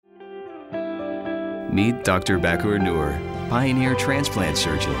Meet Dr. Bakur Noor, pioneer transplant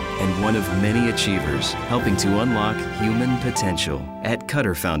surgeon and one of many achievers helping to unlock human potential at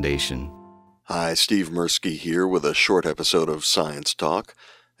Cutter Foundation. Hi, Steve Mirsky here with a short episode of Science Talk.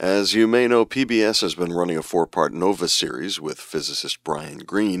 As you may know, PBS has been running a 4-part NOVA series with physicist Brian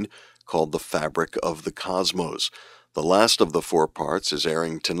Greene called The Fabric of the Cosmos. The last of the 4 parts is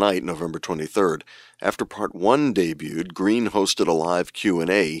airing tonight, November 23rd. After Part 1 debuted, Greene hosted a live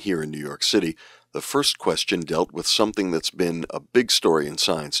Q&A here in New York City. The first question dealt with something that's been a big story in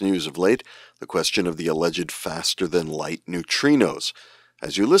science news of late, the question of the alleged faster-than-light neutrinos.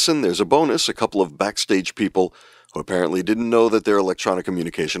 As you listen, there's a bonus, a couple of backstage people who apparently didn't know that their electronic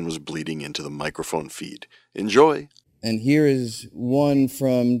communication was bleeding into the microphone feed. Enjoy! And here is one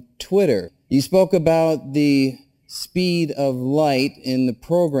from Twitter. You spoke about the speed of light in the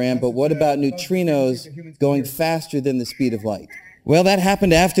program, but what about neutrinos going faster than the speed of light? Well, that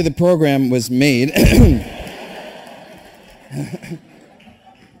happened after the program was made.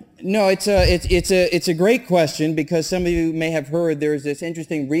 No, it's a great question because some of you may have heard there's this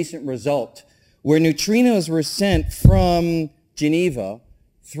interesting recent result where neutrinos were sent from Geneva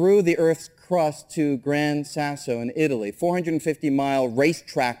through the Earth's crust to Gran Sasso in Italy, 450-mile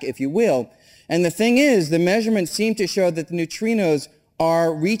racetrack, if you will. And the thing is, the measurements seem to show that the neutrinos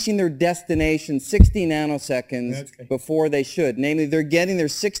are reaching their destination 60 nanoseconds before they should. Namely, they're getting their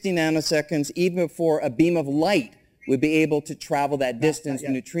 60 nanoseconds even before a beam of light would be able to travel that distance. The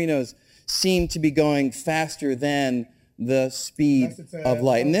neutrinos seem to be going faster than the speed of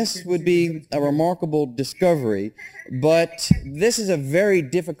light. And this would be a remarkable discovery, but this is a very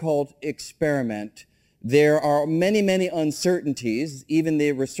difficult experiment. There are many, many uncertainties. Even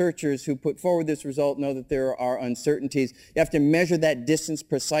the researchers who put forward this result know that there are uncertainties. You have to measure that distance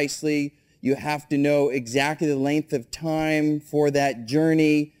precisely. You have to know exactly the length of time for that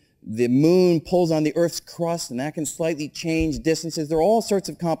journey. The moon pulls on the Earth's crust, and that can slightly change distances. There are all sorts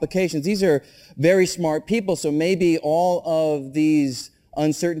of complications. These are very smart people, so maybe all of these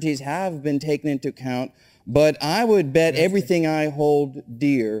uncertainties have been taken into account. But I would bet everything I hold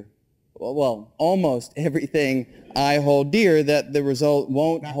dear, well, almost everything I hold dear, that the result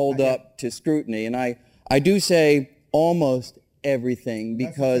won't hold up to scrutiny. And I do say almost everything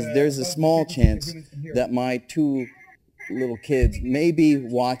because there's a small chance that my 2 little kids may be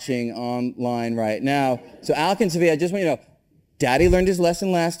watching online right now. So Alec and Sophia, I just want you to know, Daddy learned his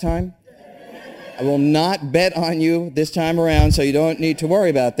lesson last time. I will not bet on you this time around, so you don't need to worry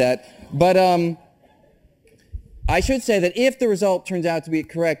about that. But I should say that if the result turns out to be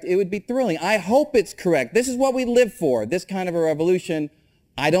correct, it would be thrilling. I hope it's correct. This is what we live for, this kind of a revolution.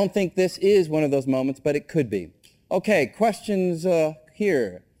 I don't think this is one of those moments, but it could be. Okay, questions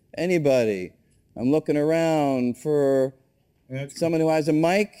here. Anybody? I'm looking around for someone who has a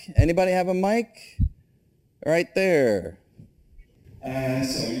mic. Anybody have a mic? Right there.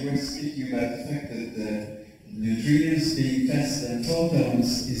 So you were speaking about the fact that neutrinos being faster than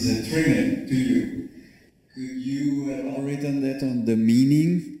photons is a trigger to you. Could you elaborate on that, on the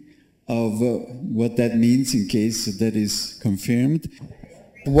meaning of what that means in case that is confirmed?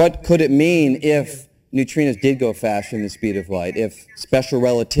 What could it mean if neutrinos did go faster than the speed of light, if special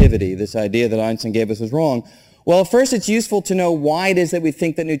relativity, this idea that Einstein gave us, was wrong? Well, first it's useful to know why it is that we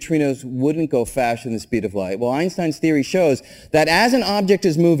think that neutrinos wouldn't go faster than the speed of light. Well, Einstein's theory shows that as an object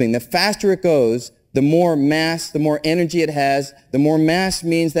is moving, the faster it goes, the more mass, the more energy it has. The more mass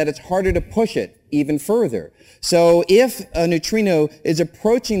means that it's harder to push it even further. So if a neutrino is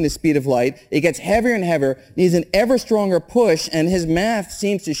approaching the speed of light, it gets heavier and heavier, needs an ever stronger push, and his math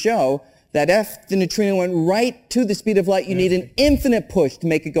seems to show that if the neutrino went right to the speed of light, you need an infinite push to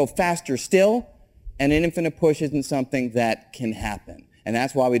make it go faster still, and an infinite push isn't something that can happen. And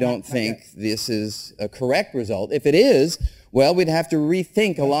that's why we don't think this is a correct result. If it is, well, we'd have to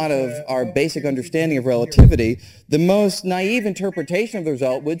rethink a lot of our basic understanding of relativity. The most naive interpretation of the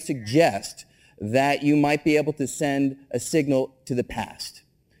result would suggest that you might be able to send a signal to the past.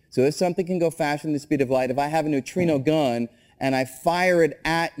 So if something can go faster than the speed of light, if I have a neutrino gun and I fire it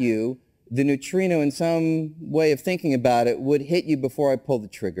at you, the neutrino, in some way of thinking about it, would hit you before I pull the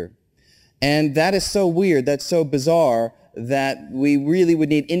trigger. And that is so weird, that's so bizarre, that we really would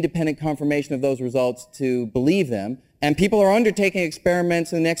need independent confirmation of those results to believe them. And people are undertaking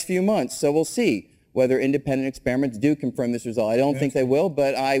experiments in the next few months, so we'll see whether independent experiments do confirm this result. I don't think they will,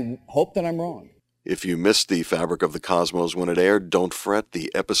 but I hope that I'm wrong. If you missed The Fabric of the Cosmos when it aired, don't fret.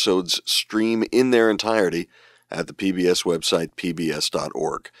 The episodes stream in their entirety at the PBS website,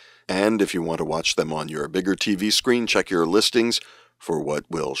 pbs.org. And if you want to watch them on your bigger TV screen, check your listings for what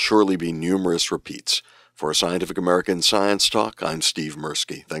will surely be numerous repeats. For Scientific American Science Talk, I'm Steve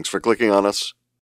Mirsky. Thanks for clicking on us.